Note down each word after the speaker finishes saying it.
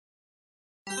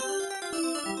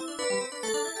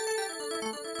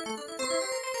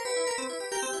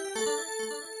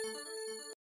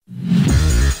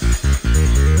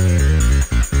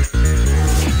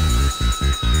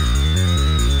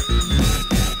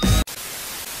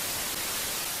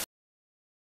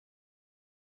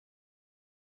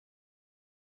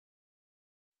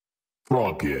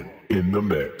FRANKEN in the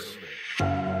mix.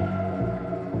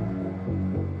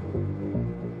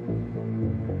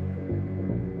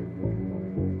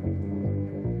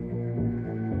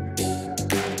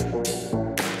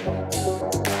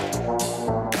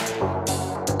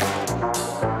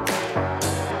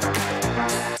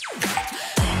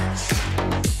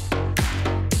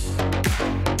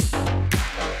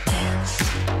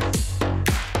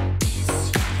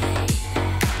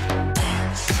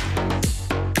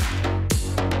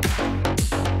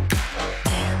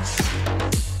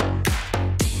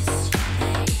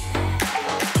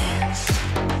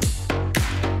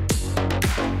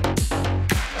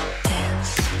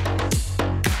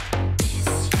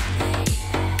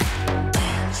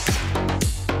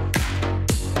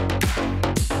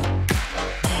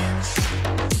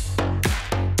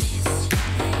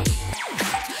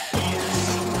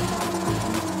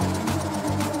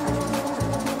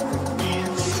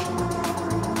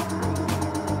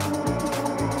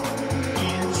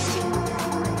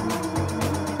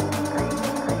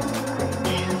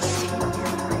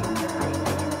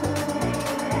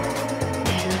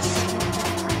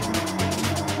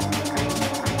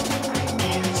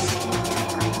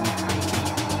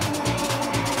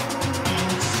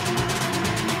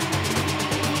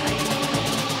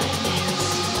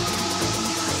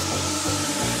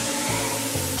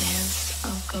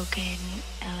 Cocaine,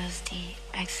 LSD,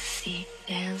 ecstasy,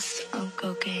 dance on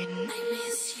cocaine. I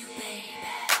miss you, baby.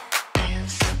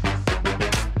 Dance,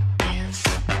 dance,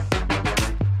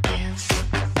 dance.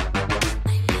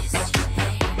 I miss you,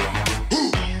 baby.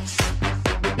 Dance,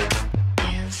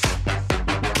 dance,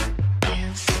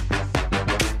 dance.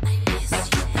 I miss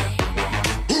you, baby.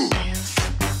 Dance,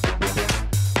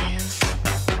 dance,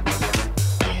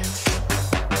 dance.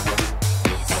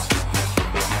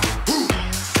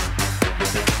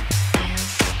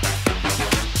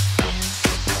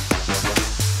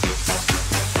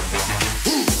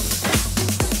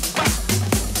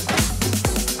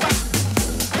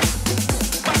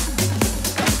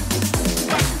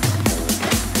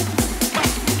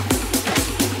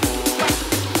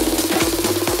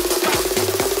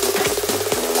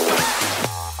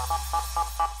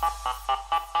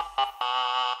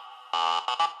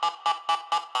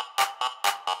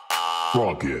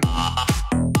 FRANKEN.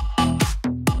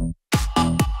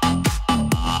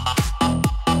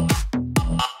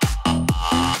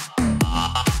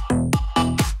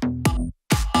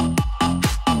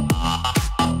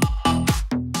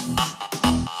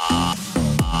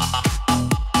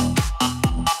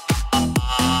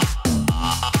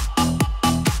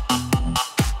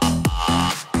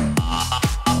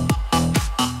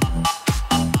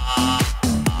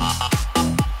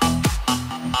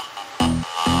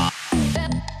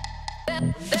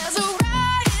 There's a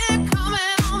riot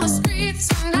coming on the streets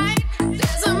tonight.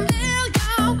 There's a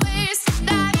million ways to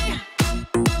die.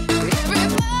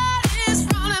 Everybody's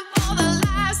running for their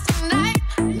lives tonight.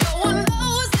 No one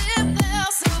knows if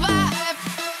they'll survive.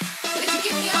 If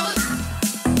you give your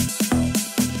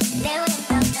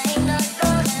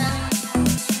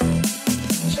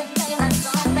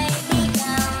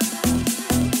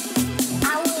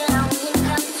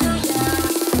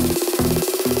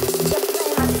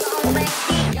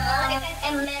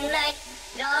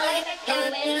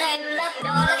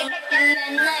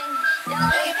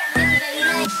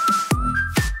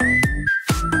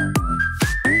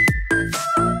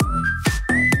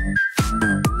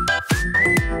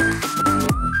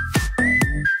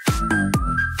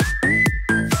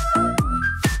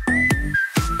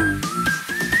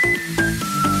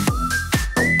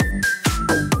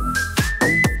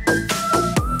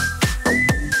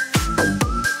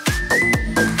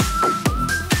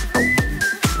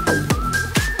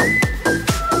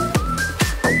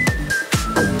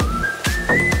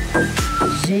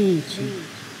Gente,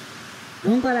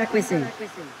 vamos parar com esse aí.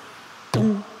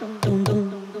 Tum, tum, tum, tum,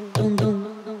 tum, tum, tum,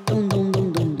 tum, tum, tum,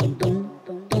 tum, tum,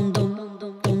 tum, tum, tum,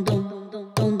 tum, tum,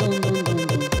 tum, tum.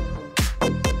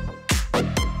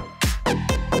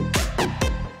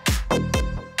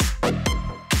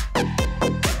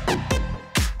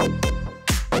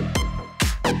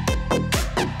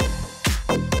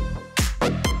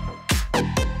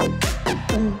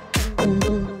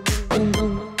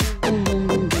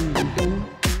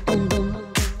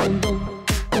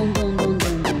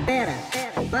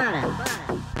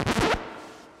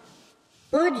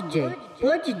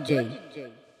 Ô DJ,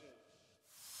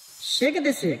 chega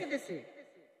desse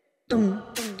tum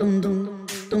tum tum tum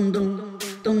tum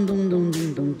tum tum tum tum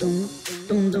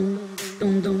tum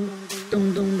tum tum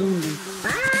tum tum tum.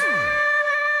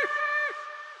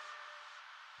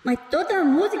 Mas toda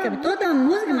música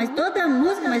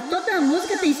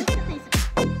tem isso.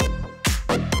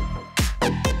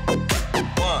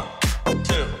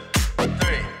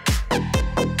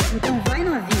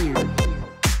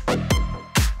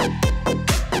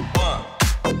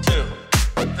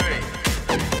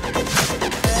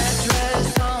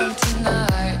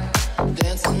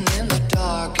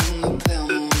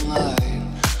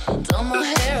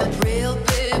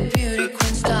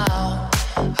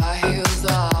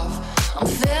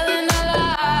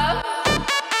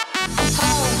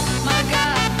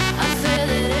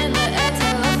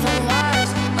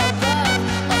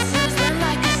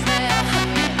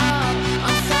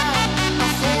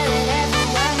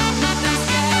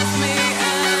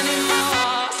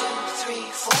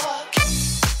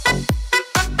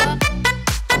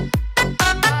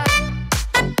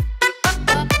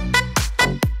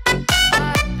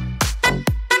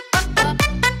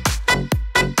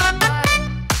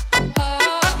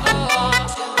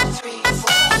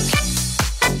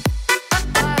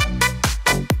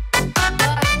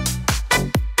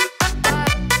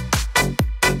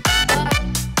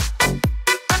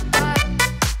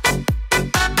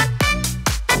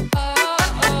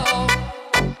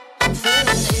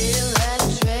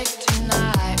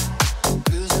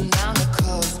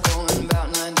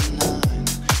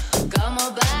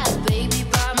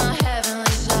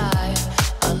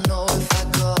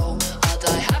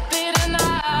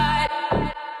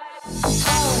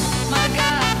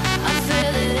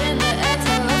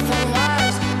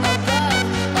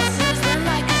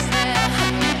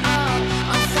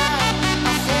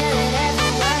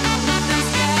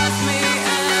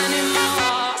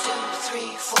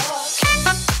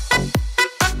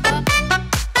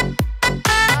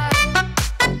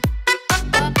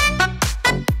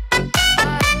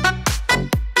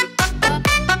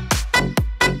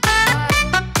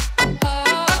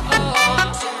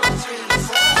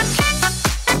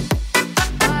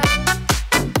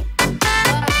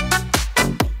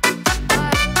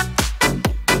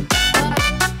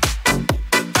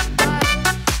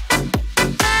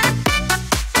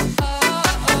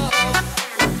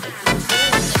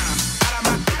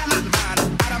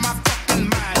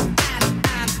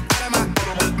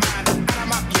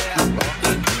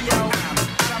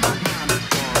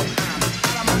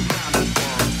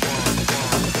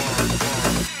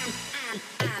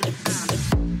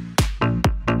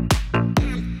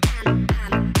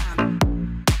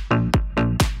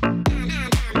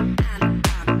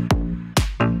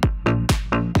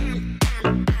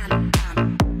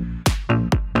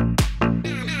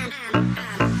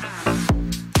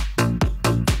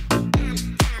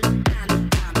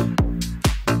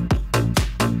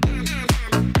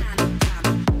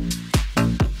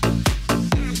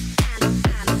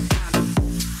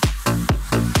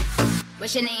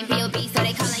 What's your name, P.O.B., so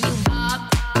they calling you Bob?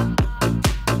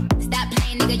 Stop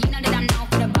playing, nigga, you know that I'm known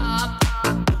for the Bob.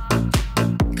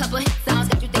 Couple hit songs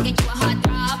got you thinking you a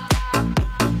heartthrob.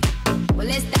 Well,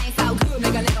 this thing so good,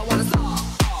 nigga, nigga wanna stop.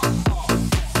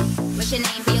 What's your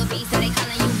name, P.O.B., so they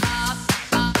calling you Bob?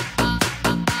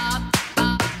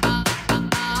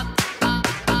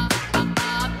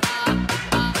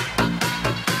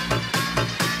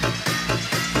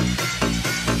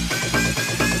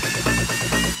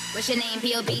 What's your name,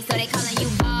 P.O.B., so they calling you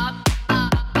Bob?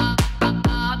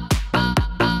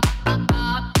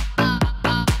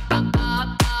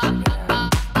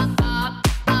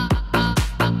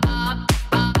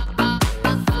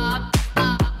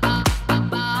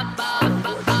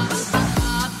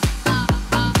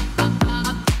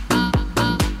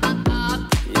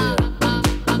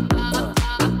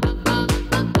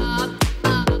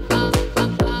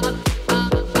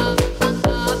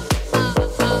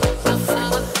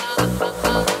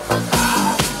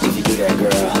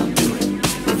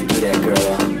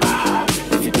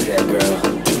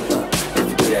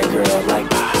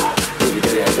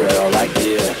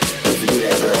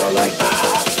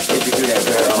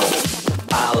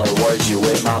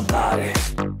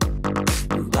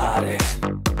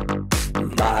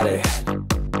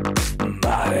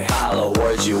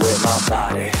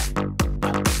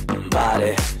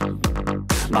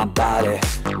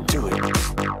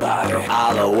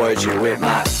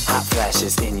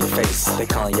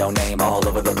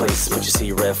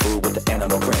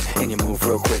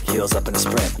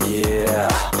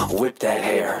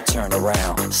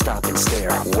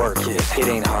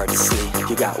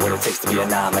 Takes to be a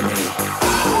nominee.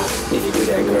 If you do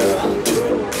that, girl,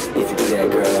 if you do that,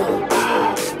 girl,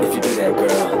 if you do that,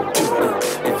 girl,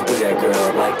 if you do that,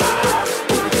 girl, like,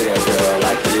 if you do that, girl,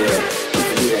 like, yeah, if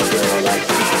you do that, girl, like,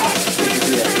 if you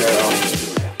do that, girl,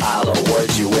 I'll award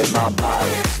you with my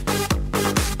body,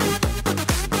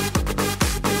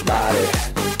 body,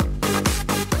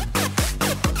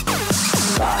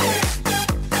 body,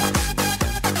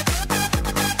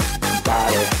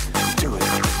 body.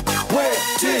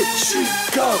 Did she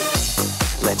go?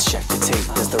 Let's check the tape.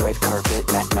 Does the red carpet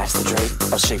match the drape?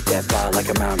 I'll shake that bar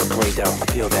like a mound of Play-Doh. I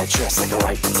peel that dress like a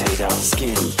ripe potato.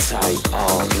 Skin tight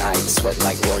all night, sweat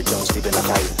like Roy Jones deep in the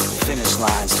fight. Finish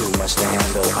line's too much to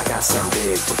handle. I got something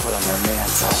big to put on your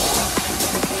mantle. And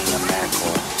it ain't a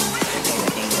mackerel, and it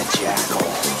ain't a jackal,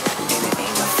 and it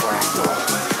ain't a fractal,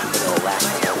 but it'll last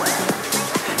for the wear.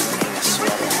 And it ain't a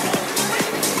sweater,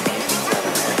 and it ain't a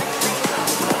feather.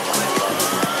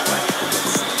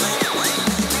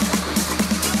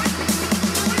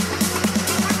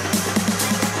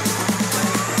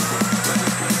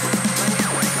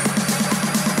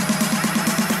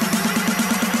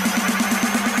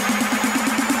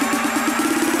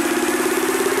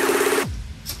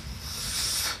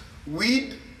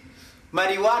 Weed,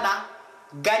 marijuana,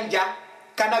 ganja,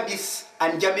 cannabis,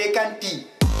 and Jamaican tea.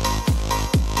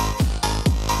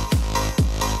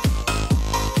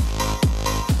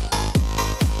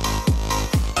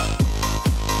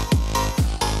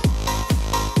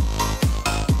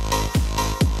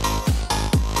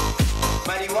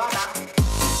 Marijuana.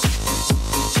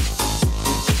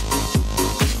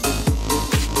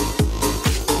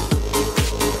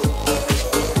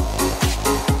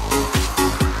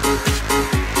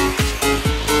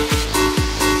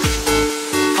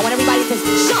 I want everybody to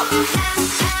jump.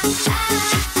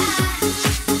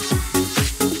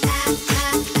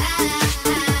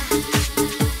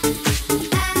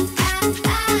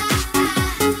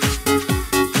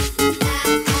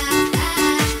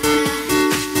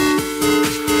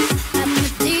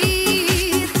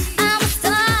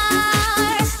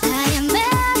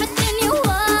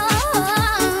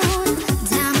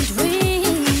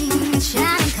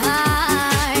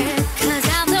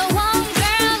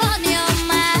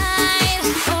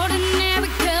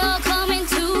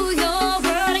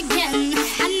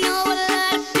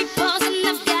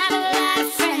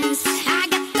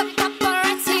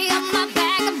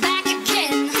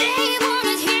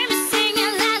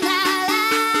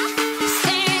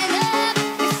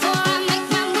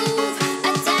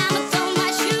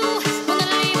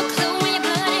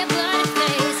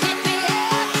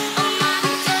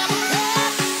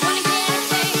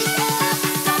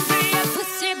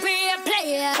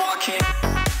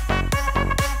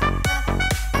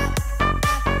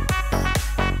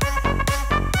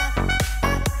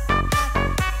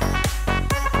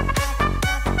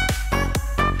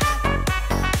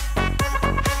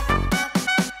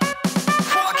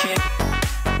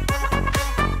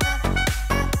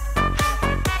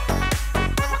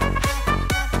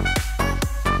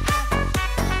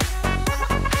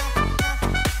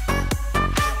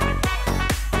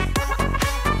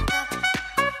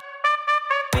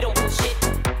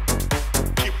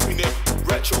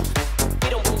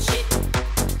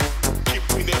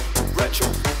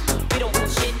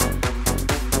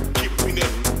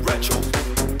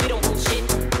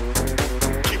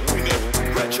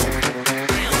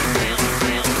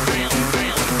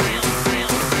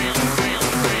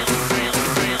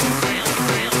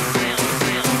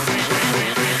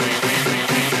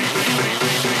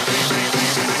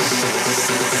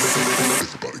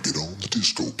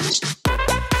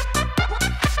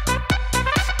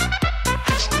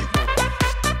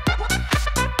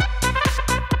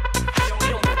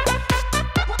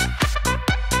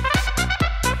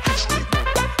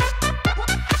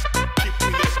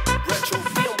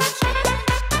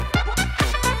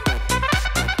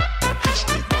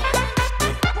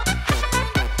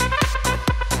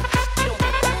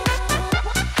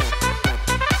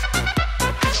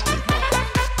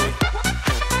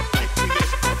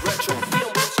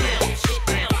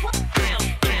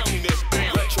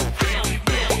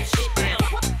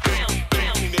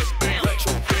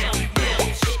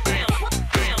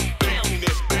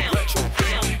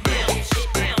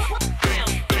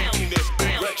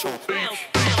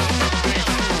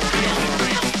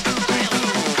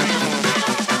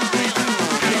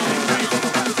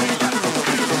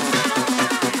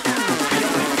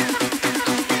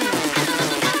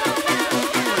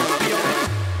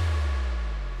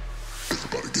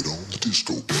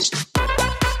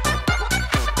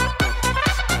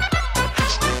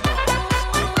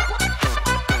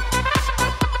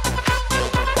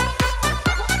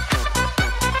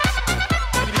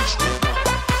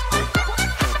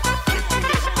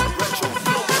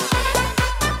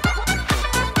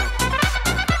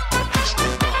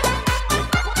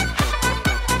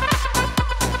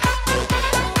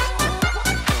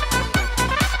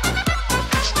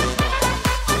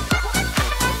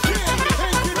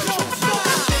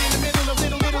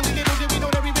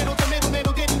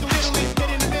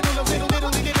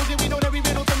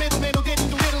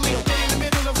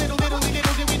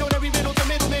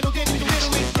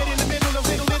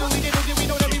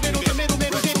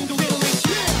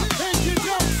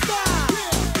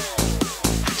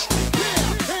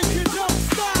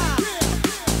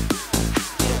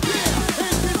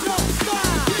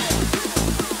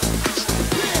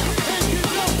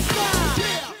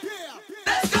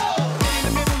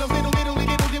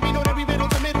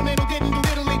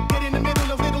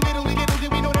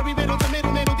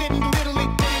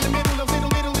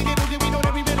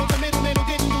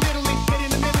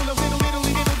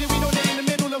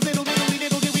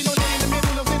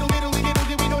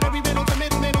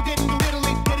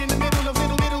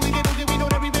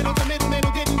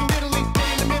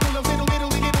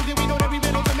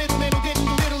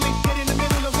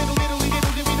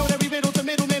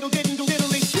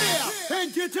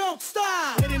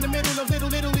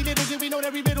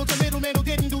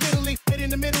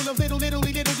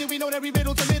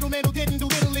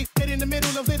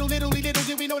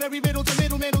 know every riddle to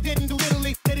middle, middle, didn't do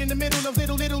Italy. Dead in the middle of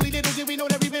little, little, little, did we know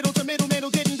every riddle to middle, middle,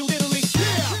 didn't do Italy.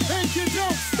 Yeah, and you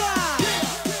don't stop.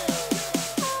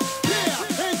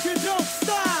 Yeah, and you don't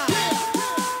stop. Yeah,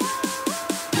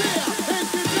 and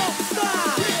you don't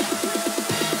stop.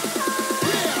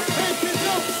 Yeah, and you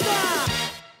don't stop.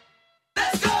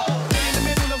 Let's go. Dead in the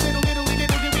middle of little, little,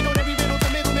 little, did we know every riddle to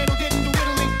middle, middle, didn't do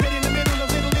Italy. Dead in the middle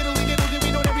of little, little, little, did we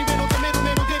know every riddle to middle,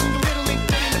 middle, didn't do Italy.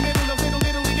 Dead in the middle of little,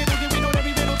 little, little, did we know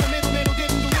every riddle to middle, middle,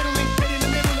 didn't do Italy. Dead in the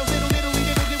middle of little, little,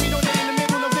 little, did we know that in the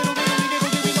middle of little, little, little,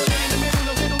 did we know that in the middle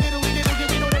of little, little, little, did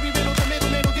we know every riddle to middle,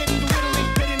 middle, didn't do Italy.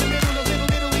 Dead in the middle of little,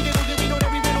 little, little, did we know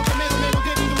every riddle to middle, middle,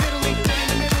 didn't do Italy. Dead in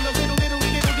the middle of little, little, little,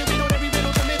 did we know every riddle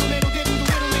to middle, middle, didn't do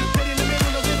Italy. Dead in the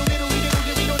middle of little, little, little,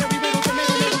 did we know every riddle to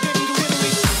middle, middle, didn't do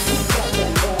Italy.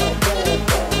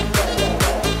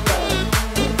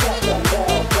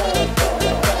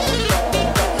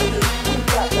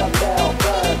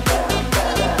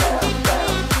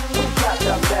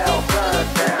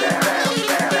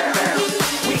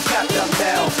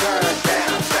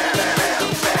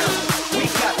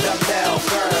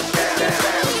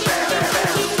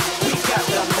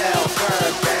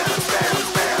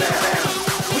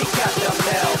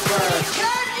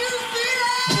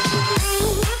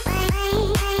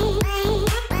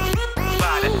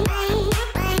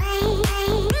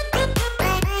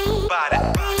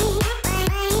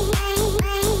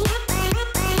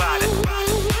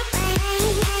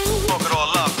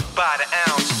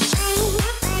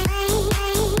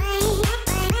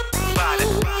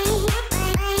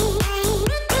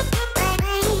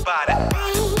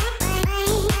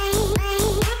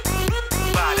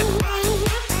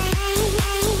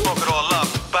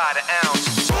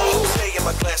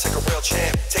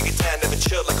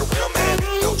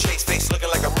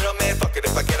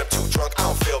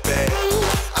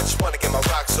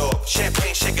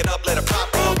 Champagne, shake it up, let it pop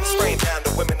off. Spraying down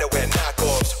the women that wear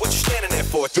knockoffs. What you standing there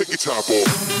for? Take your top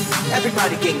off.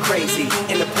 Everybody getting crazy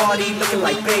in the party, looking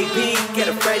like baby. Get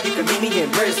a friend, you can meet me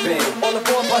in Brisbane. All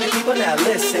aboard, party people, now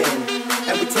listen.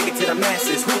 And we take it to the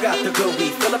masses. Who got the good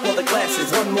weed? Fill up all the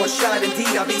glasses. One more shot,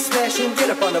 indeed, I'll be smashing. Get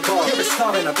up on the bar, you're a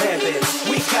star in a band, bitch.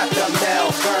 We got the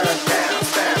Melbourne down,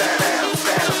 down, down,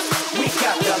 down. We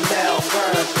got the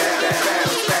Melbourne down,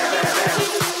 down, down, down.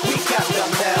 We got the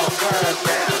Melbourne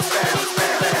down, down,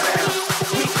 down, down.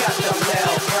 We got the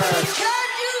Melbourne. Can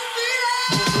you feel it?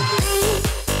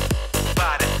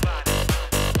 Body. Body.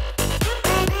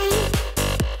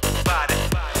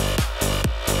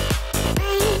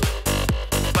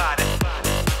 Body.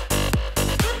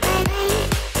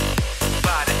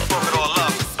 Body. Fuck it all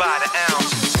up by the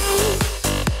ounce.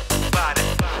 Body.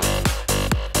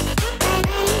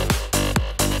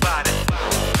 Body.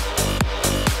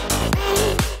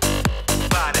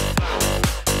 Body.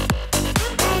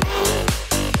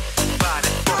 Body.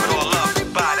 Fuck it all up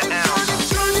by the ounce.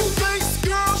 Dirty face,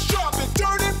 girl, sharp it,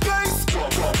 dirty face.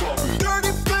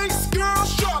 Dirty face, girl,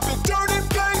 sharp it, dirty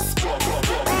face.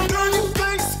 Dirty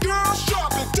face, girl,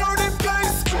 sharp it, dirty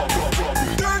face.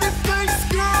 Dirty face,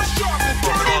 girl, sharp it,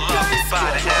 Fuck it dirty all up face. by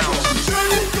the ounce.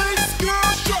 Dirty face, girl,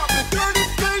 sharp it, dirty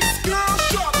face, girl,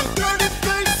 sharp it, dirty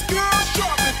face, girl,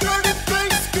 sharp it, dirty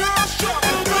face, girl, sharp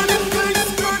it, dirty face,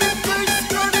 dirty face,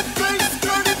 dirty face,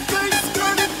 dirty face,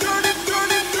 dirty, dirty,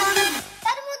 dirty, dirty.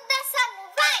 Todo mundo dançando,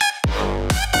 vai!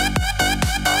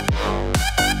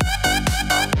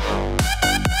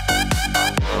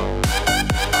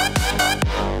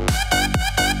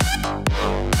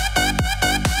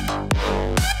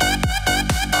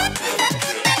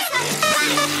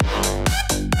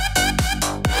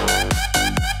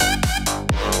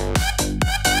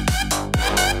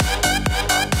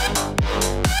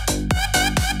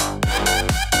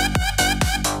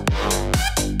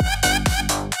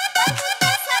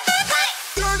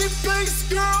 Dirty bass,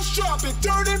 girl, sharp it,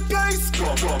 dirty bass.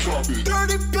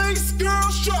 Dirty bass,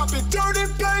 girl, sharp it, dirty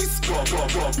bass.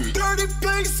 Dirty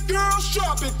bass, girl,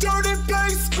 sharp it, dirty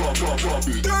bass.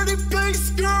 Dirty bass,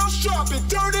 girl, sharp it,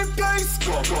 dirty bass.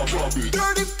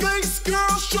 Dirty bass,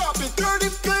 girl, sharp it, dirty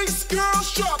bass, girl,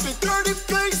 sharp it, dirty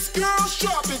bass, girl,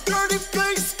 sharp it, dirty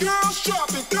bass, girl,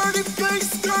 sharp it, dirty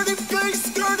bass, dirty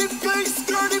bass, dirty bass,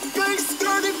 dirty bass,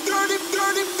 dirty, dirty,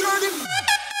 dirty, dirty.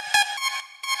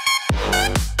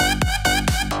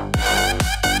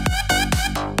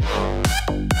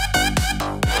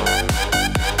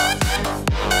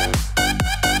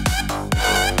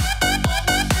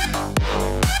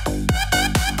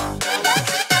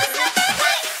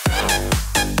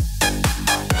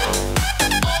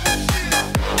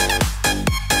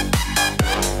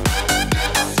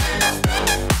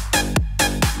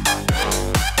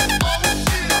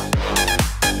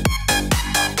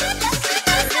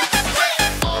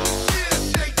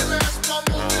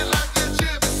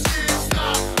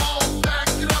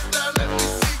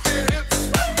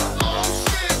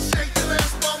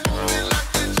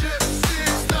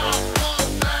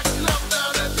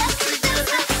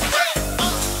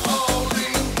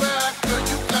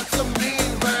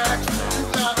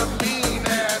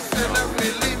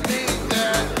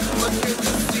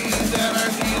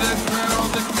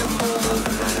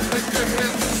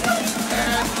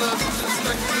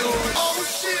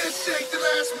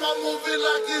 move it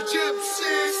like a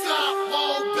gypsy. Stop,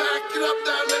 won't back it up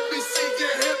now. Let me see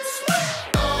your hips sway.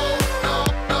 No, no,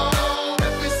 no.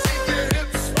 Let me see your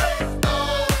hips sway. No,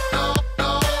 no,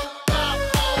 no. Stop,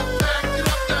 won't back it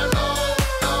up now. No,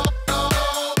 no, no.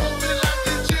 Move it like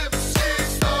a gypsy.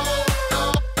 No, no,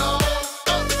 no.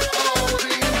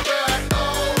 Lean back. No,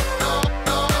 no,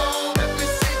 no. Let me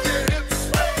see your hips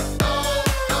sway. No,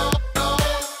 no, no.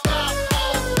 Stop,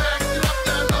 won't back it up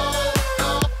now. No,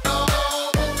 no, no.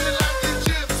 Move it like a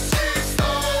gypsy.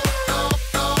 No, no,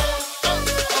 no.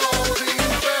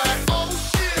 Lean back. Oh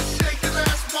shit, shake it,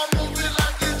 ass, my move it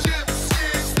like a gypsy.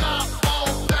 Stop,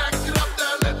 won't back it up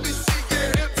now. Let me see your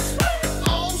hips sway.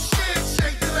 Oh shit,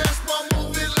 shake it, ass, my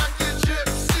move it like a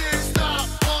gypsy. Stop,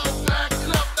 won't back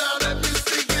it up now. Let me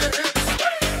see your hips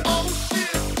sway. Oh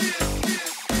shit,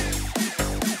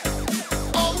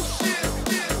 oh shit,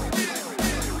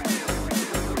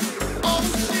 oh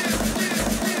shit,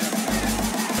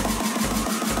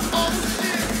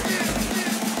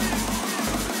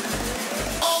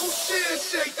 oh shit,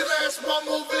 shake that ass, ma,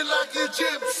 move it like a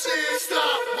gypsy.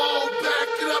 Stop, won't back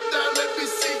it up now. Let me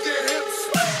see your hips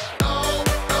sway. No,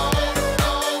 no,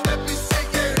 no. Let me see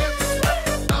your hips sway.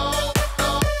 No, no,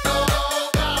 no.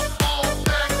 Stop, won't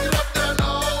back it up now.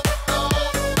 No, no,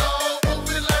 no.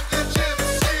 Move it like a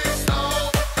gypsy. No,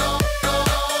 no,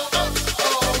 no.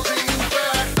 Lean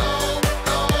back. No,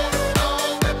 no, no.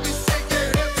 Let me see your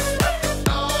hips sway.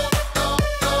 No, no,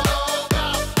 no.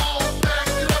 Stop, won't back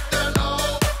it up now. No,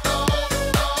 no,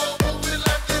 no. Move it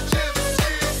like a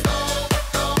gypsy. No,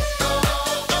 no,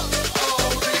 no.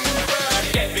 Lean back.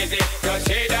 Get busy, just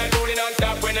shake that booty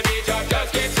non-stop when the beat drop. Just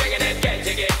keep swinging it, get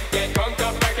jiggy, get drunk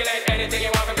up, percolate anything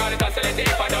you want, because it's oscillating.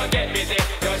 If I don't get busy,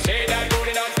 just shake that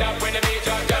booty non-stop when the beat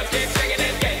drop. Just keep swinging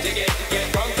it, get jiggy,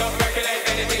 get drunk up, percolate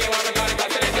anything you want, because it's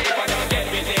oscillating. If I don't get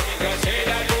busy, just shake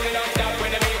that booty non-stop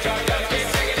when the beat drop. Just keep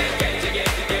swinging it, get jiggy,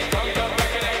 get drunk up,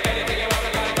 percolate anything you want,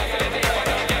 because it's oscillating. If I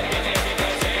don't get busy, just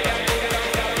shake that booty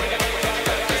non-stop when the beat drop.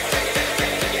 Just keep swinging it,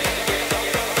 get jiggy, get drunk up,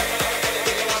 percolate anything you want,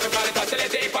 because it's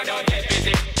oscillating. If I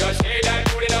don't get busy, just shake that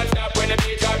booty non-stop when the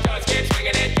beat drop. Just keep swinging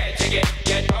it, get jiggy,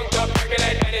 get drunk up,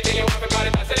 percolate anything you want, because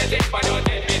it's oscillating. If I don't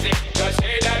get busy, just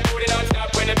shake that booty non-stop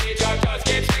when the beat drop. Just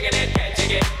keep swinging it, get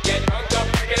jiggy, get drunk up,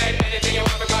 percolate anything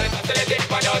you want, because it's oscillating. If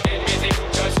I don't get busy,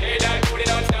 just shake that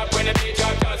booty non-stop when the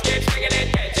beat drop. Just keep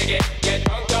swinging it, get jiggy, get drunk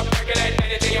up,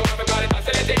 percolate anything you want, because it's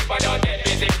oscillating. If I don't get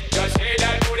busy, just shake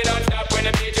that booty non-stop when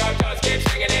the beat drop. Just keep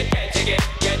swinging it, get jiggy,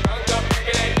 get drunk up,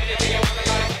 percolate anything you want,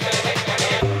 because it's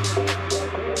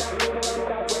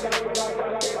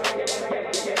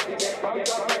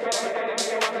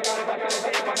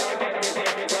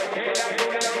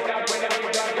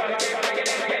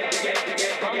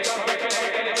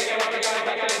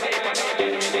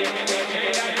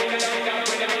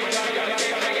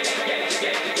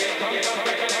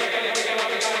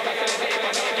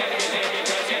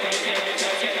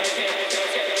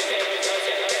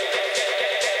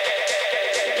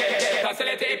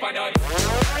oscillating. If I don't oscillating, if I don't.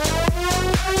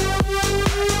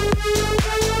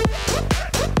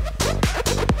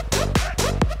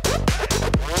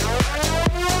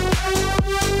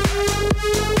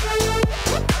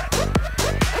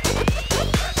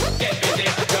 Get busy,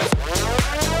 just get busy,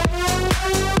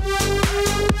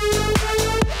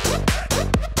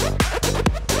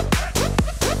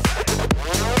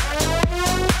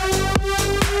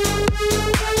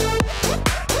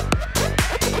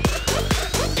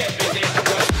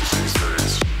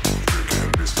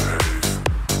 just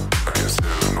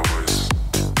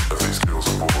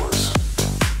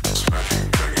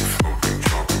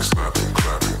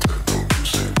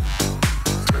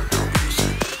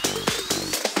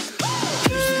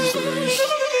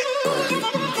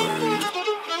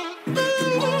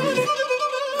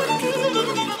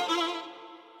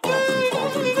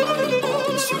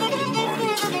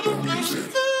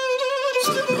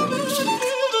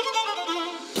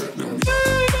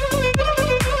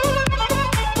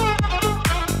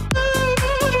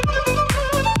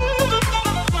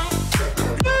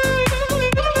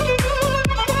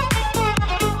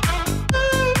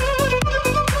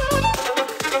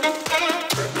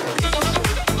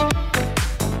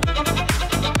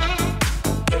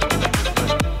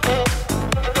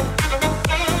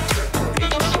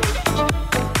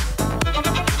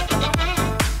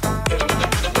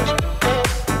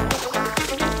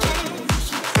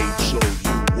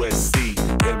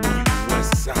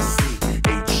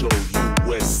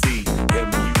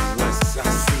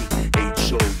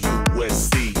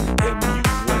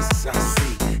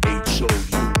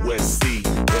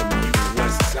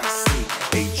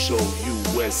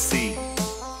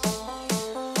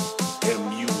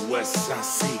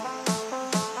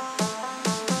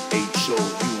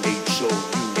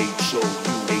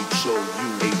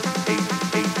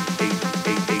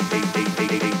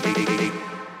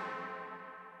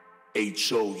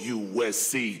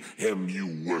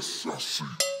H-O-U-S-C-M-U-S-I-C.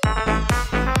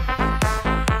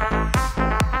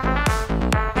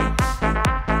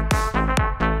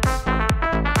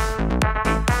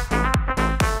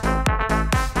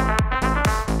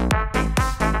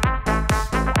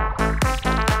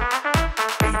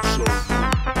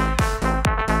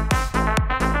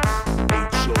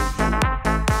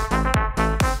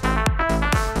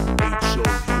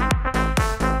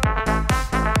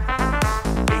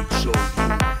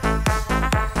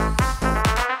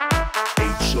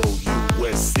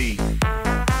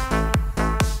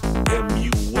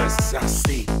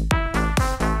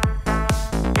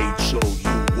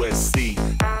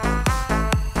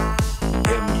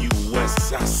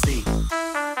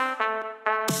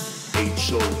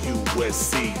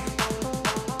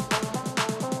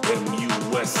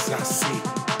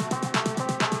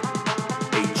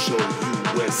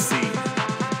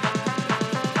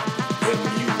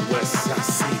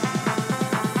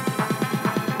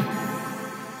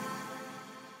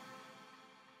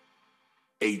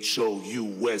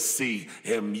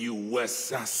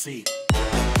 H-O-U-S-C-M-U-S-I-C.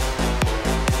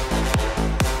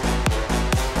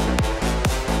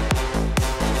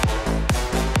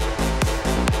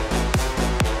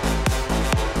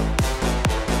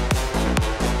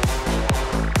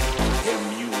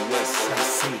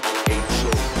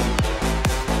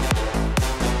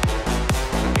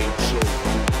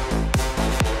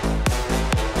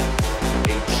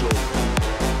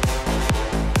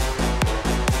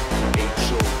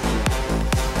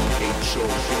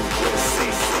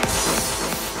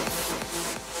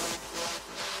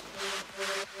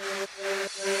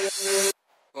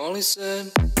 Only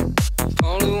said,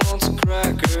 only wants a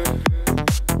cracker.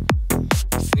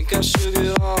 Think I should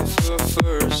get off her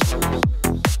first.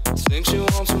 Think she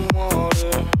wants some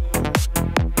water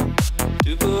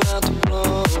to put out the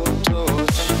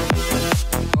blowtorch.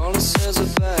 Only says her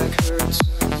back hurts.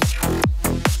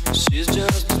 She's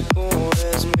just as bored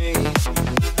as me.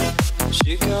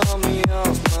 She caught me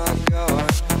off my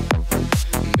guard.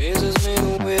 Amazes me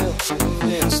the will of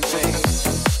instinct.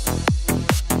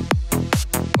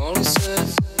 Only said,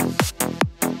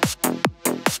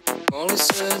 only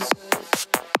said,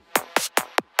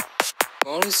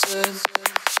 only said,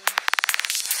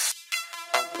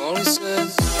 only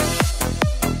said,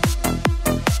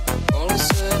 only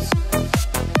said,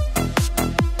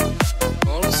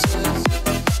 only said,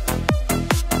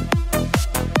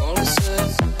 only said,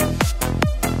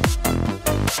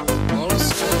 only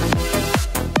said,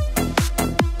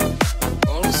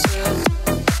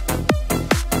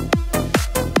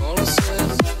 only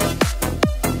said.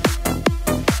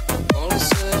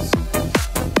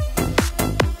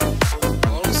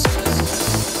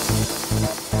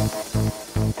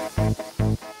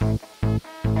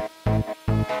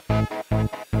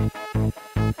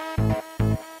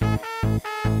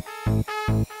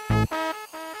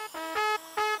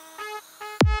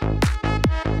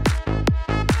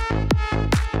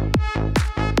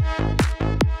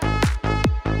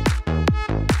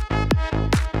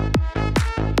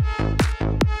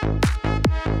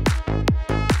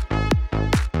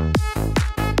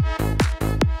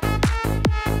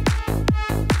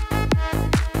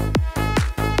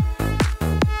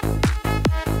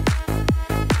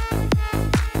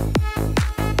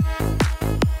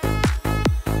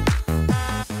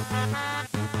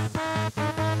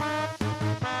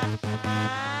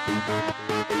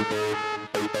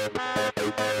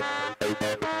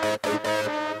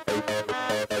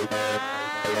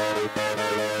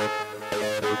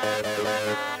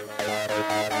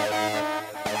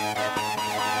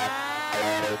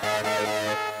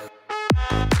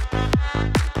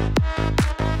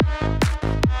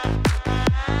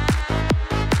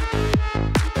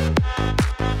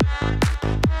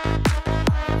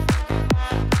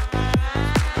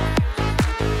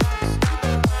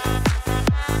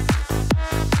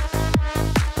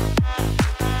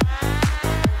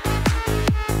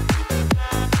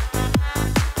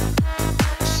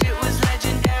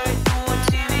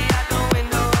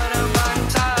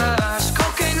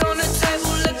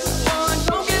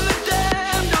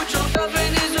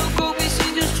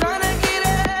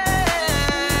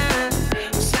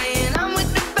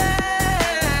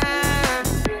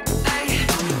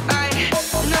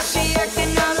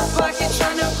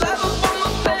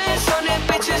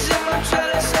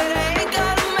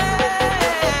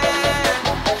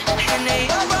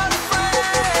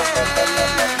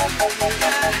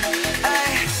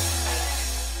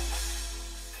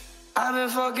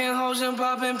 Fucking hoes and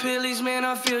popping pillies, man,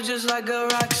 I feel just like a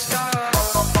rock star.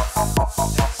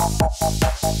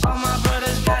 All my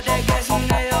brothers got that gas and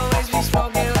they always be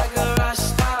smoking like a rock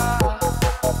star.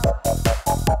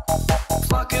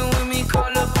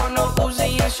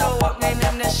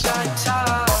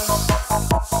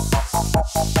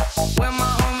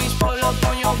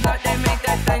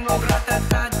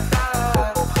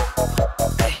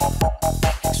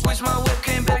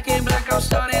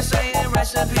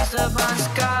 just a piece of my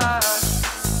sky.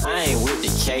 I ain't with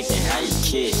the cake and how you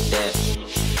kiss that.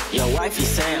 Your wifey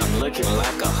say I'm looking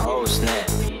like a whole snap.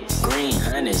 Green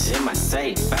honey's in my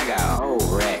safe, I got old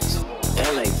racks.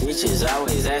 LA bitches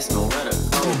always asking where the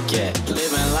coke at.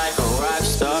 Living like a rock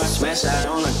star, smash out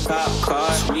on a cop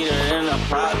car, sweeter than a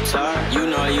Pop-Tart. You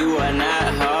know you are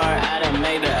not hard, I done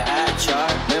made the high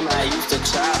chart. Remember I used to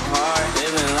chop hard,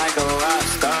 living like a rock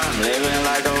star, I'm living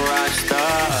like a rock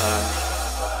star.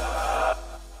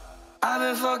 I've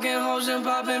been fucking hoes and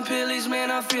popping pillies,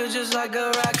 man, I feel just like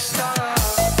a rock star.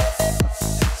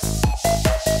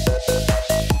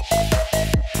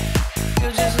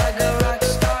 Feel just like a rock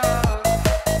star.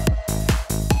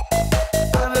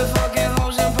 I've been fucking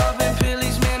hoes and popping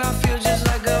pillies, man, I feel just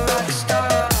like a rock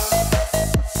star.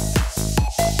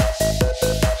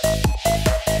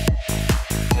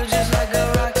 Feel just like a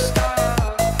rock star.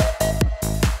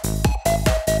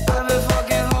 I've been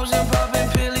fucking hoes and popping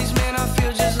pillies, man, I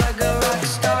feel just like a rock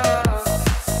star.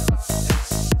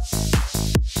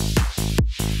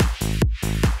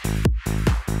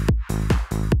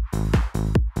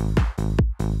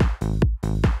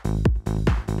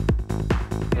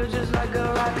 Feel just like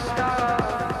a rock star.